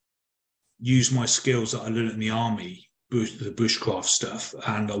to use my skills that I learned in the army, the bushcraft stuff,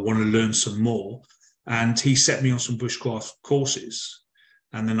 and I want to learn some more. And he set me on some bushcraft courses.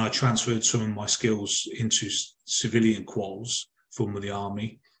 And then I transferred some of my skills into civilian quals from the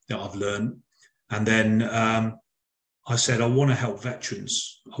army that I've learned. And then I said, I want to help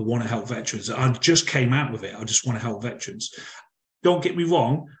veterans. I just came out with it. I just want to help veterans. Don't get me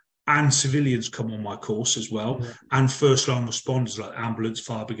wrong. And civilians come on my course as well. And first line responders like ambulance,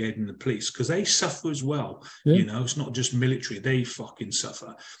 fire brigade and the police, because they suffer as well. You know, it's not just military. They fucking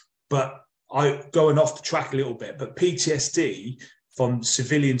suffer. But going off the track a little bit, but PTSD from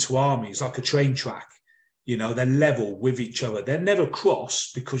civilian to army is like a train track. You know, they're level with each other. They're never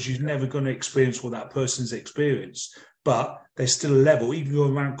cross because you're never going to experience what that person's experienced. But they're still level. Even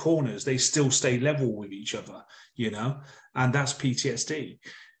going around corners, they still stay level with each other, you know, and that's PTSD.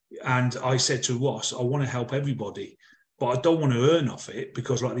 And I said to Ross, I want to help everybody, but I don't want to earn off it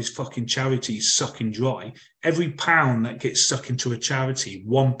because like these fucking charities sucking dry. Every pound that gets sucked into a charity,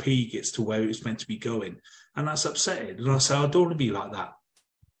 1p gets to where it's meant to be going. And that's upsetting. And I said, I don't want to be like that.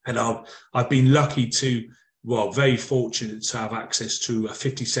 And I've been lucky very fortunate to have access to a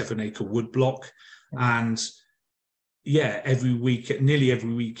 57-acre wood block. And yeah, nearly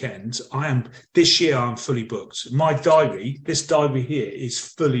every weekend, this year I'm fully booked. My diary, this diary here is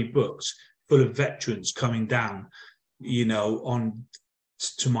fully booked, full of veterans coming down, you know,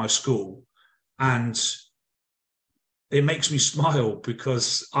 to my school. And it makes me smile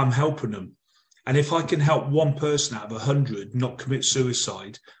because I'm helping them. And if I can help one person out of 100 not commit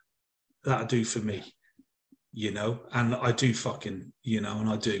suicide, that'll do for me, you know. And I do fucking, you know, and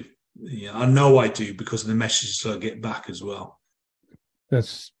I do. Yeah, I know I do because of the messages I get back as well.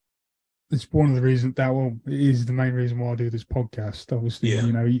 It's one of the reasons it is the main reason why I do this podcast. Obviously,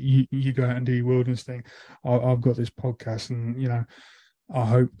 you know, you go out and do your wilderness thing. I've got this podcast, and you know, I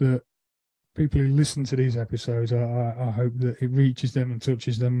hope that people who listen to these episodes, I hope that it reaches them and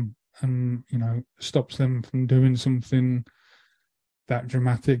touches them, and you know, stops them from doing something that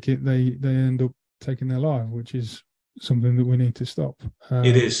dramatic. They end up taking their life, which is something that we need to stop.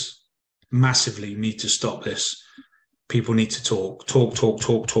 It is massively need to stop this. People need to talk,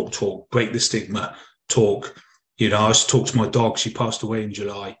 break the stigma, talk. You know, I talked to my dog. She passed away in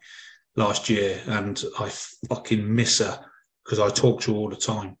July last year, and I fucking miss her because I talk to her all the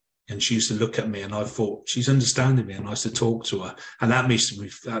time. And she used to look at me, and I thought she's understanding me, and I used to talk to her, and that makes me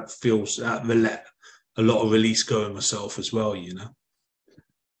let a lot of release go in myself as well. You know.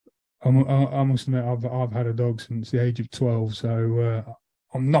 I must admit, I've had a dog since the age of 12, so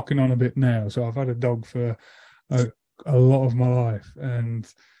I'm knocking on a bit now. So I've had a dog for a lot of my life, and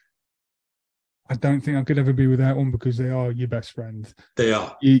I don't think I could ever be without one because they are your best friend. They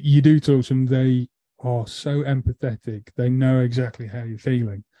are. You do talk to them. They are so empathetic. They know exactly how you're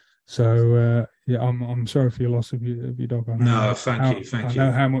feeling. So yeah, I'm sorry for your loss of your dog. No, thank you, I thank know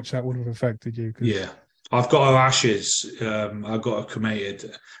you. how much that would have affected you. Yeah. I've got her ashes. I've got her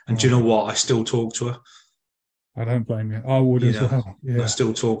cremated. And do you know Oh, what? I still talk to her. I don't blame you. I would You as know, well. I Yeah.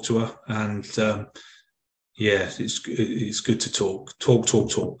 still talk to her. And yeah, it's good to talk.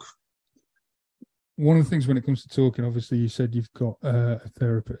 Talk. One of the things when it comes to talking, obviously, you said you've got a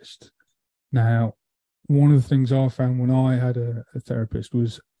therapist. Now, one of the things I found when I had a therapist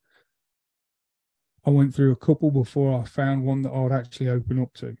was I went through a couple before I found one that I would actually open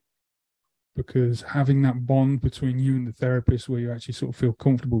up to. Because having that bond between you and the therapist where you actually sort of feel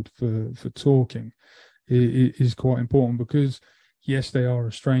comfortable for talking is quite important because yes, they are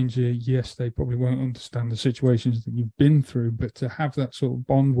a stranger. Yes, they probably won't understand the situations that you've been through, but to have that sort of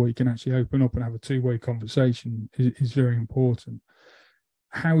bond where you can actually open up and have a two-way conversation is very important.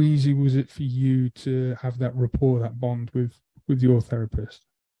 How easy was it for you to have that rapport, that bond with your therapist?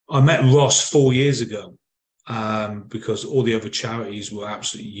 I met Ross 4 years ago because all the other charities were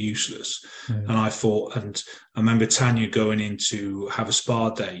absolutely useless. Yeah. And I thought, and I remember Tanya going in to have a spa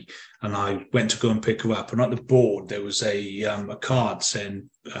day, and I went to go and pick her up. And at the board, there was a card saying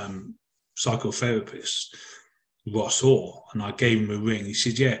psychotherapist Ross Orr, and I gave him a ring. He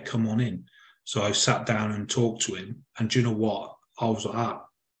said, "Yeah, come on in." So I sat down and talked to him. And do you know what? I was like,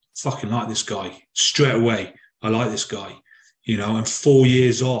 fucking like this guy straight away. I like this guy, and 4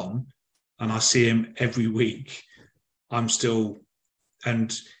 years on, and I see him every week. And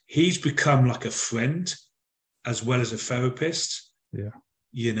he's become like a friend as well as a therapist. Yeah.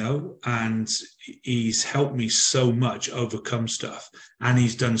 And he's helped me so much overcome stuff, and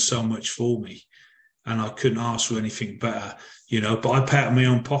he's done so much for me. And I couldn't ask for anything better, but I pay out of my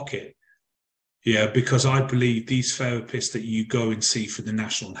own pocket. Yeah, because I believe these therapists that you go and see for the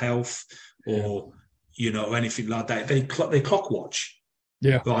national health or, anything like that, they clock watch.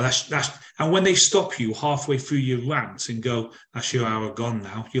 Yeah. Right, that's and when they stop you halfway through your rant and go, "That's your hour gone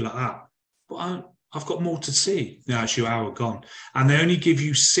now," you're like, but I've got more to see. No, it's your hour gone. And they only give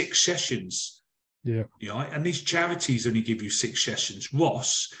you 6 sessions. Yeah. And these charities only give you 6 sessions.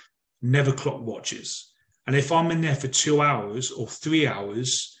 Ross never clock watches. And if I'm in there for 2 hours or 3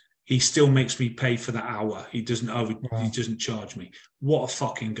 hours, he still makes me pay for that hour. He doesn't He doesn't charge me. What a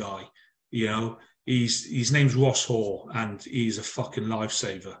fucking guy. His name's Ross Orr, and he's a fucking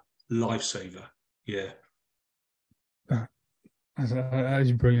lifesaver. Yeah. That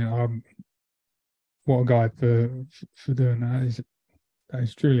is brilliant. What a guy for doing that. That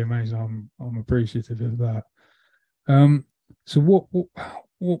is truly amazing. I'm appreciative of that. So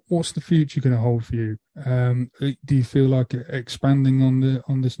what's the future going to hold for you? Do you feel like expanding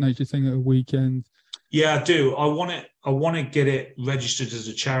on this nature thing at a weekend? Yeah, I do. I want to get it registered as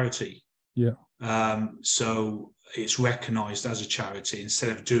a charity. Yeah. So it's recognised as a charity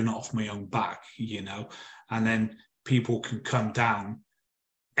instead of doing it off my own back, and then people can come down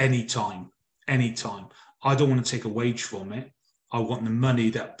anytime. I don't want to take a wage from it. I want the money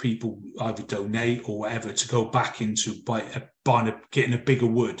that people either donate or whatever to go back into getting a bigger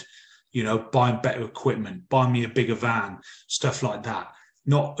wood, buying better equipment, buying me a bigger van, stuff like that.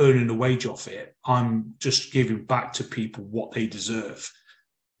 Not earning a wage off it. I'm just giving back to people what they deserve,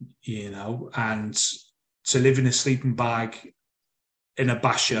 and to live in a sleeping bag in a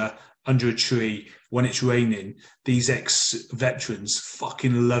basher under a tree when it's raining, these ex-veterans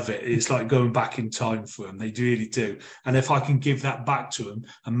fucking love it. It's like going back in time for them. They really do. And if I can give that back to them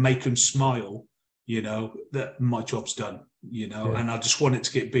and make them smile, that my job's done, Yeah. And I just want it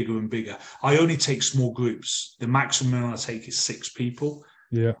to get bigger and bigger. I only take small groups. The maximum I take is 6 people.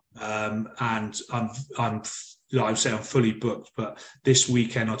 Yeah. And I'm like I say, I'm fully booked, but this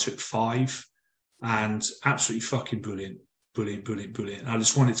weekend I took 5 and absolutely fucking brilliant. I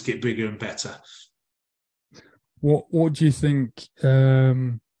just want it to get bigger and better. What do you think?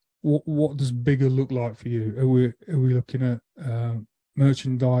 What does bigger look like for you? Are we looking at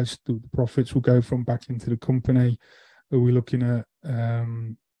merchandise? The profits will go from back into the company. Are we looking at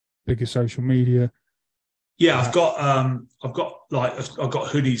bigger social media? Yeah, I've got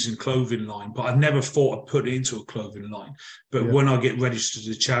hoodies and clothing line, but I've never thought of putting it into a clothing line. But when I get registered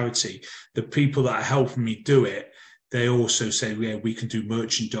as a charity, the people that are helping me do it, they also say, "Yeah, we can do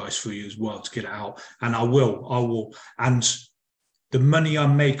merchandise for you as well to get it out." And I will. And the money I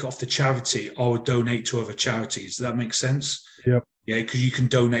make off the charity, I would donate to other charities. Does that make sense? Yep. Yeah, because you can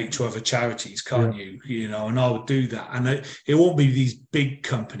donate to other charities, can't you? And I would do that. And it won't be these big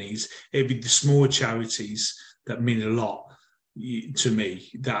companies. It'd be the smaller charities that mean a lot. to me,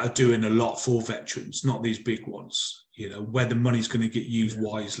 that are doing a lot for veterans, not these big ones, where the money's going to get used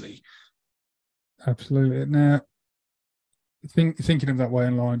wisely. Absolutely. Now, thinking of that way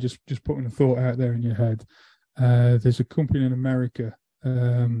in line, just putting a thought out there in your head, there's a company in America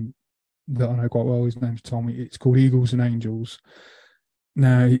that I know quite well. His name's Tommy. It's called Eagles and Angels.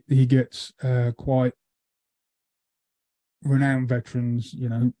 Now, he gets quite renowned veterans,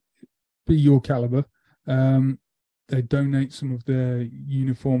 be your caliber. They donate some of their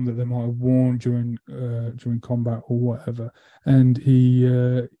uniform that they might have worn during combat or whatever, and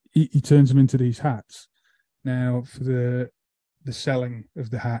he turns them into these hats. Now, for the selling of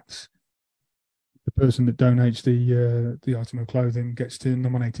the hats, the person that donates the item of clothing gets to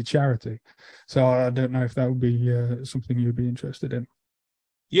nominate a charity. So I don't know if that would be something you'd be interested in.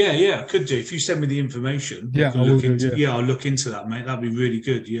 Yeah, I could do. If you send me the information, I'll look into that, mate. That'd be really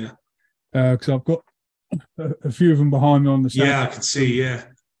good. Yeah, because I've got a few of them behind me on the stand. Yeah, I can see. Yeah,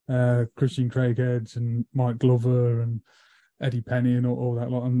 Christian Craigheads and Mike Glover and Eddie Penny and all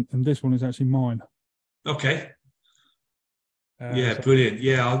that lot. And this one is actually mine. Okay. Brilliant.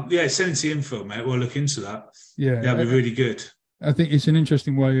 Yeah, send us the info, mate. We'll look into that. Yeah, that'd be really good. I think it's an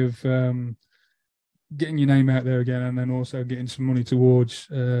interesting way of getting your name out there again, and then also getting some money towards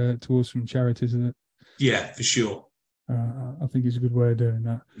some charities. Isn't it? Yeah, for sure. I think it's a good way of doing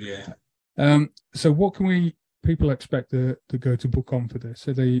that. Yeah. So what can people expect to go to book on for this?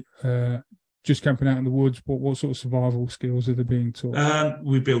 Are they just camping out in the woods? What sort of survival skills are they being taught?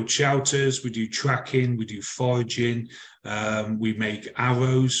 We build shelters, we do tracking, we do foraging, we make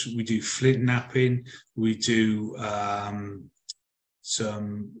arrows, we do flint knapping, we do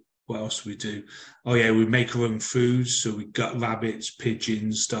what else we do? Oh yeah, we make our own foods, so we gut rabbits,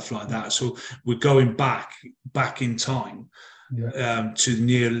 pigeons, stuff like that. So we're going back in time. Yeah. To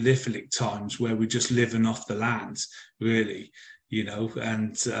Neolithic times where we're just living off the land, really,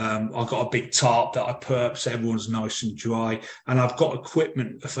 and I've got a big tarp that I put up so everyone's nice and dry, and I've got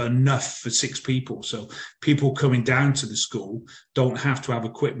equipment for enough for 6 people, so people coming down to the school don't have to have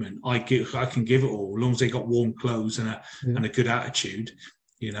equipment. I can give it all, as long as they got warm clothes and a good attitude.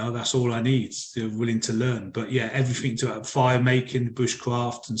 That's all I need. They're willing to learn. But yeah, everything to fire making,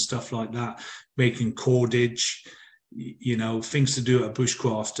 bushcraft and stuff like that, making cordage, things to do at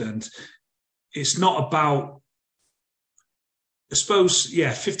bushcraft. And it's not about, I suppose,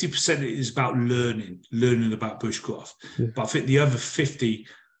 50% is about learning about bushcraft. Yeah. But I think the other 50%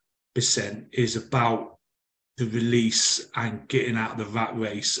 is about the release and getting out of the rat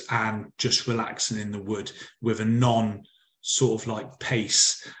race and just relaxing in the wood with a non sort of like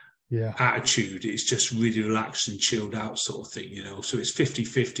pace attitude. It's just really relaxed and chilled out sort of thing, so it's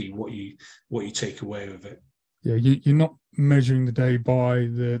 50-50 what you take away with it. Yeah, you're not measuring the day by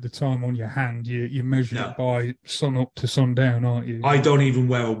the time on your hand. You're measuring it by sun up to sundown, aren't you? I don't even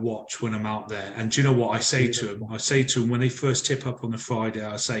wear a watch when I'm out there. And do you know what I say to them? I say to them when they first tip up on the Friday,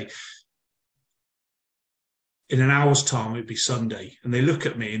 I say, in an hour's time, it'd be Sunday. And they look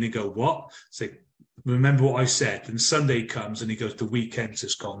at me and they go, what? I say, remember what I said. And Sunday comes and he goes, the weekend's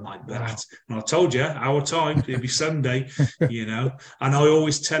just gone like that. Wow. And I told you, our time, it'll be Sunday, And I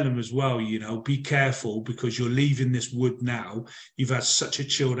always tell them as well, be careful because you're leaving this wood now. You've had such a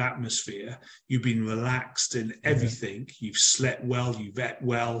chilled atmosphere. You've been relaxed in everything. Yeah. You've slept well, you've ate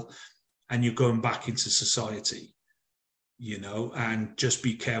well, and you're going back into society, and just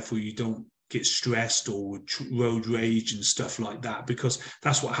be careful you don't get stressed or road rage and stuff like that, because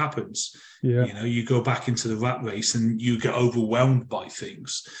that's what happens. Yeah. You go back into the rat race and you get overwhelmed by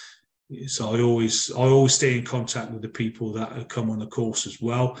things. So I always stay in contact with the people that have come on the course as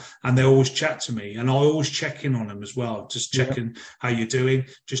well, and they always chat to me, and I always check in on them as well, just checking how you're doing,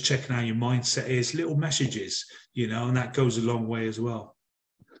 just checking how your mindset is, little messages, and that goes a long way as well.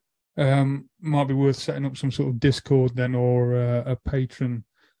 Might be worth setting up some sort of Discord then, or a Patreon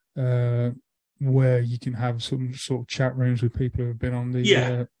where you can have some sort of chat rooms with people who have been on the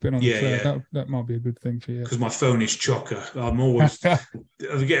trail. That might be a good thing for you. Because my phone is chocker. I'm always I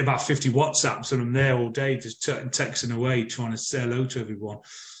get about 50 WhatsApps and I'm there all day just texting away, trying to say hello to everyone.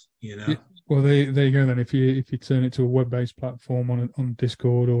 Well, there you go then. If you turn it to a web-based platform on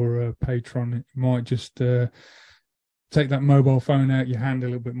Discord or a Patreon, it might just take that mobile phone out your hand a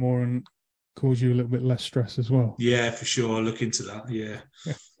little bit more and cause you a little bit less stress as well. Yeah, for sure. I'll look into that. Yeah.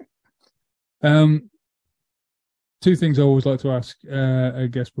 2 things I always like to ask a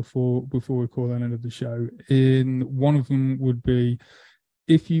guest before we call the end of the show. One of them would be,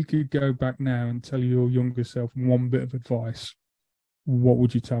 if you could go back now and tell your younger self one bit of advice, what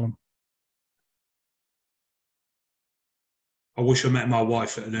would you tell them? I wish I met my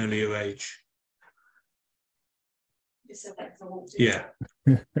wife at an earlier age. Yeah.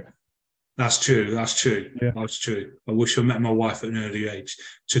 That's true. That's true. Yeah. That's true. I wish I met my wife at an early age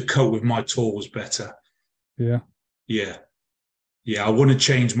to cope with my tours better. Yeah. Yeah. Yeah. I wouldn't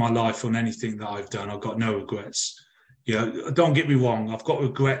change my life on anything that I've done. I've got no regrets. Don't get me wrong. I've got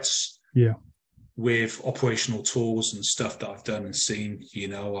regrets. Yeah. With operational tours and stuff that I've done and seen,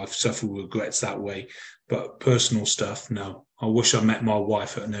 I've suffered regrets that way. But personal stuff, no. I wish I met my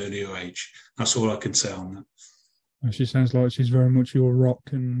wife at an earlier age. That's all I can say on that. She sounds like she's very much your rock,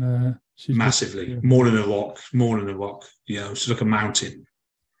 and she's massively more than a rock. She's like a mountain.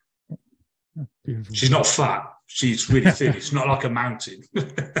 Beautiful. She's not fat. She's really thin. It's not like a mountain.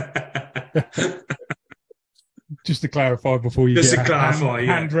 Just to clarify before you just get to clarify,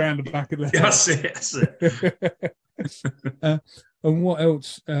 hand round the back of the head. That's it. And what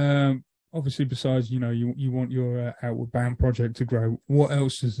else? Obviously, besides you want your Outward Bound project to grow. What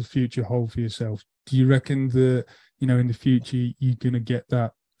else does the future hold for yourself? Do you reckon that in the future you're going to get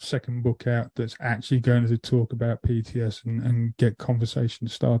that second book out that's actually going to talk about PTS and get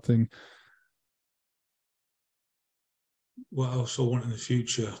conversations starting? What else I want in the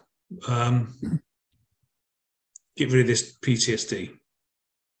future? Get rid of this PTSD.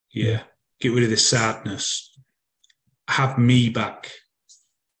 Yeah. Get rid of this sadness. Have me back.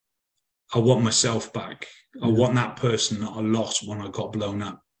 I want myself back. I want that person that I lost when I got blown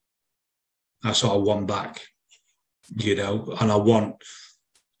up. That's what I want back. And I want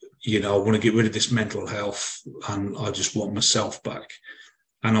to get rid of this mental health, and I just want myself back.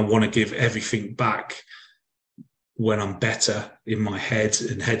 And I want to give everything back when I'm better in my head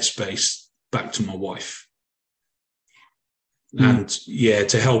and headspace back to my wife. And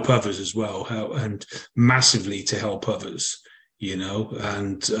to help others as well, and massively to help others,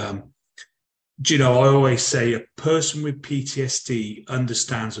 and, I always say a person with PTSD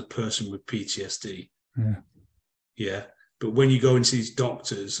understands a person with PTSD. Yeah. Yeah. But when you go into these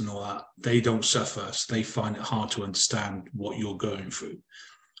doctors and all that, they don't suffer. So they find it hard to understand what you're going through.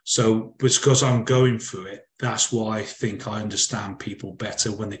 So because I'm going through it, that's why I think I understand people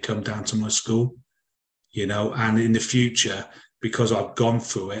better when they come down to my school. And in the future, because I've gone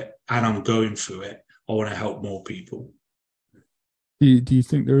through it and I'm going through it, I want to help more people. Do you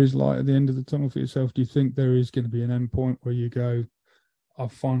think there is light at the end of the tunnel for yourself? Do you think there is going to be an end point where you go,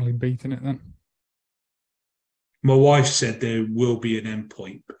 I've finally beaten it then? My wife said there will be an end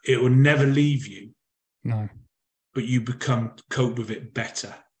point. It will never leave you. No. But you cope with it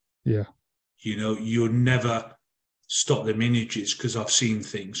better. Yeah. You'll never stop them images because I've seen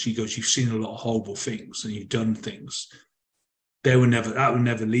things. She goes, you've seen a lot of horrible things and you've done things. That will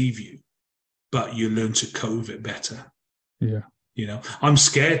never leave you, but you learn to cope with it better. Yeah. I'm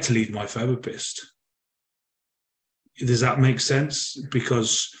scared to leave my therapist. Does that make sense?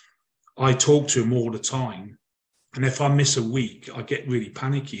 Because I talk to him all the time. And if I miss a week, I get really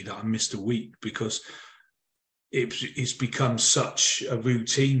panicky that I missed a week because it's become such a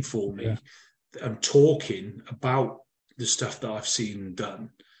routine for me. Yeah. I'm talking about the stuff that I've seen and done.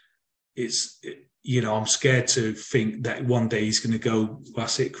 I'm scared to think that one day he's going to go,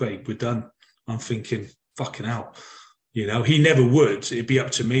 that's it, Craig, we're done. I'm thinking, fucking hell. He never would. It'd be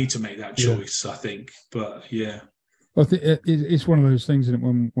up to me to make that choice, I think. But, yeah. I think it's one of those things that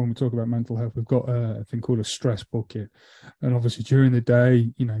when we talk about mental health, we've got a thing called a stress bucket. And obviously during the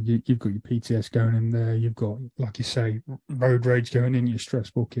day, you've got your PTS going in there. You've got, like you say, road rage going in your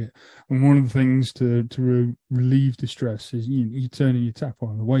stress bucket. And one of the things to relieve the stress is you turning your tap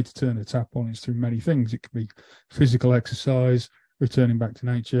on. The way to turn the tap on is through many things. It could be physical exercise, returning back to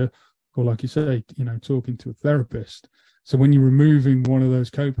nature, or like you say, talking to a therapist. So when you're removing one of those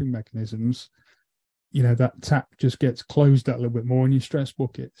coping mechanisms, that tap just gets closed that little bit more and your stress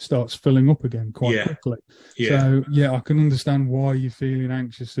bucket starts filling up again quite quickly. Yeah. So, I can understand why you're feeling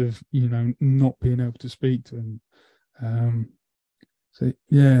anxious of, not being able to speak to him.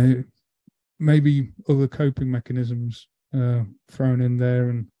 Maybe other coping mechanisms thrown in there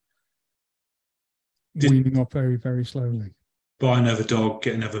and weaning off very, very slowly. Buy another dog,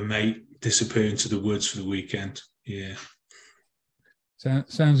 get another mate, disappear into the woods for the weekend. Yeah.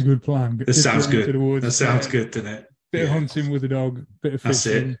 Sounds a good plan. That sounds good. That sounds good, doesn't it? Bit of hunting with a dog, bit of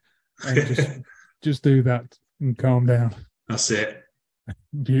fishing. That's it. And just do that and calm down. That's it.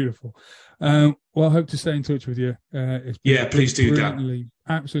 Beautiful. Well, I hope to stay in touch with you. It's been please do that.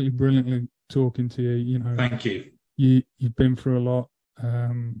 Absolutely brilliantly talking to you. Thank you. You've been through a lot,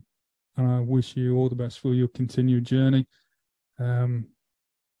 and I wish you all the best for your continued journey. I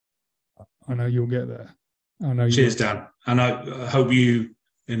know you'll get there. Cheers, Dan. And I hope you're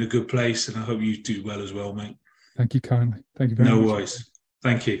in a good place, and I hope you do well as well, mate. Thank you kindly. Thank you very much. No worries.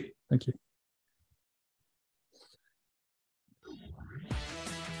 Thank you. Thank you.